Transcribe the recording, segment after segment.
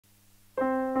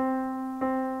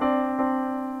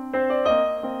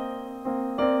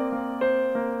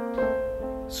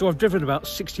So I've driven about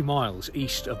 60 miles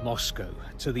east of Moscow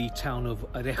to the town of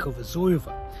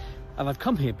Orekhovo, and I've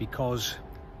come here because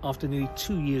after nearly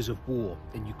 2 years of war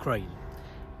in Ukraine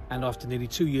and after nearly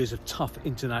 2 years of tough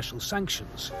international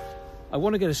sanctions, I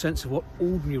want to get a sense of what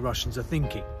ordinary Russians are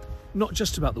thinking, not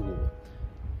just about the war,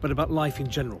 but about life in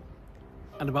general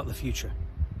and about the future.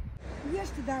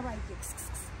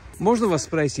 Можно вас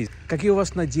спросить, какие у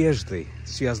вас надежды,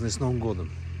 связанные с Новым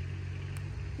годом?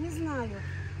 Не знаю.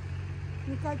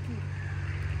 Никаких.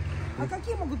 А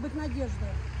какие могут быть надежды?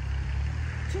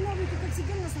 Чиновники как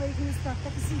сидели на своих местах,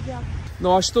 так и сидят.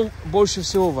 Ну а что больше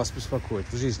всего вас беспокоит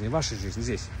в жизни, в вашей жизни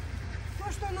здесь?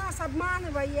 То, что нас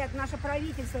обманывает наше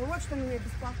правительство, вот что меня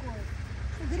беспокоит.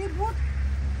 Что гребут.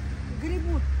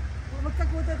 Вот как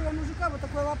вот этого мужика вот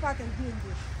такой лопатой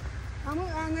деньги. А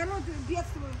народ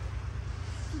бедствует,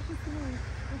 существует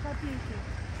на копейки.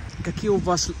 Какие у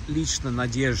вас лично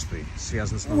надежды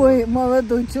связаны с Новым Ой, годом?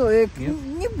 молодой человек, Нет?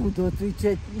 не буду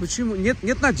отвечать. Почему?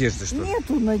 Нет надежды, что ли?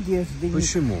 Нету надежды.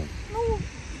 Почему? Ну,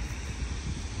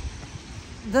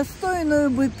 достойную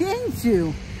бы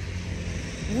пенсию,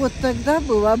 вот тогда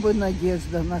была бы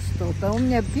надежда на что-то. У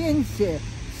меня пенсия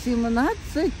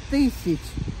 17 тысяч,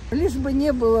 лишь бы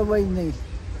не было войны.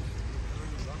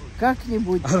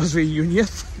 Как-нибудь. А разве ее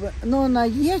нет? Но она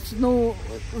есть, но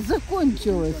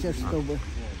закончилась,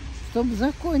 чтобы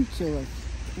закончилась.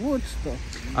 Вот что.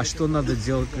 А что надо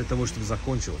делать для того, чтобы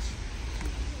закончилось?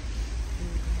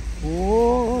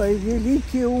 Ой,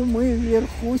 великие умы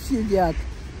вверху сидят,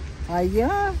 а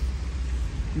я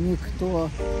никто.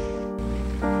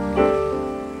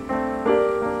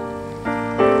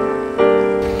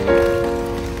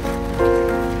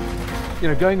 You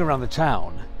know, going around the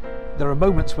town, there are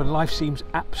moments when life seems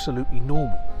absolutely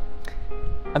normal.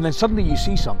 And then suddenly you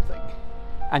see something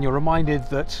and you're reminded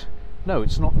that no,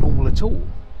 it's not normal at all.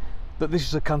 That this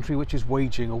is a country which is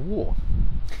waging a war.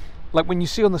 Like when you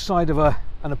see on the side of an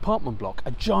apartment block a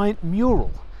giant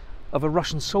mural of a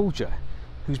Russian soldier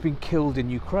who's been killed in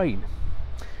Ukraine.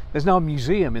 There's now a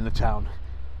museum in the town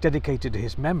dedicated to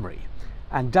his memory,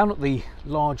 and down at the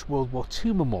large World War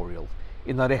II memorial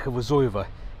in Orekhovo,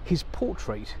 his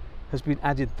portrait has been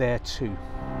added there too.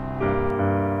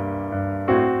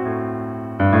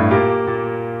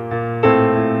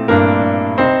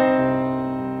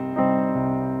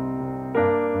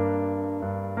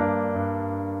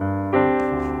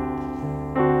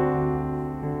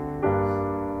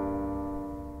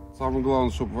 Самое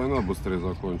главное, чтобы война быстрее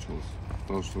закончилась,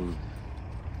 потому что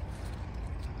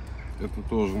это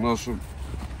тоже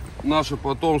наше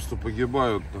потомство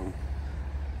погибают там.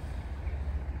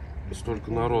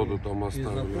 Столько народу там оставили.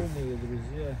 И знакомые,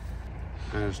 друзья.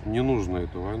 Конечно, не нужна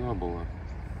эта война была.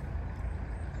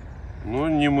 Но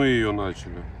не мы ее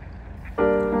начали.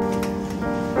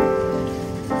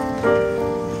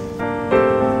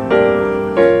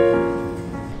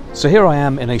 So here I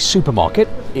am in a supermarket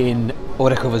in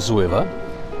Orekhovo,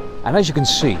 and as you can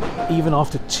see, even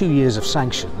after 2 years of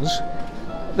sanctions,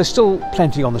 there's still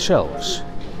plenty on the shelves.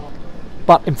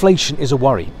 But inflation is a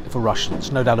worry for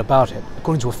Russians, no doubt about it.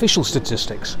 According to official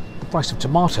statistics, the price of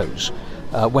tomatoes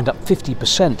went up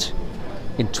 50%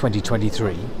 in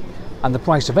 2023, and the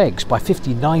price of eggs by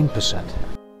 59%.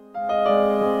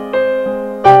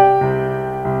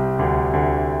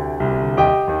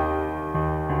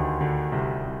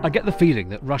 I get the feeling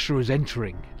that Russia is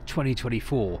entering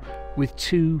 2024 with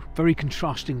two very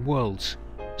contrasting worlds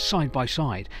side by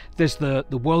side. There's the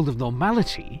world of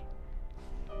normality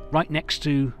right next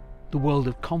to the world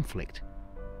of conflict.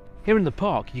 Here in the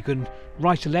park you can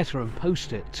write a letter and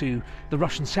post it to the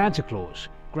Russian Santa Claus,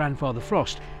 Grandfather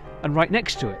Frost, and right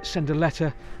next to it send a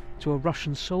letter to a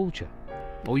Russian soldier.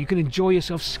 Or you can enjoy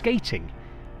yourself skating,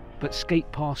 but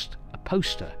skate past a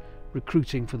poster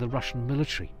recruiting for the Russian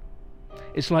military.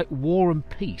 It's like war and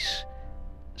peace,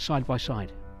 side by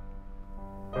side.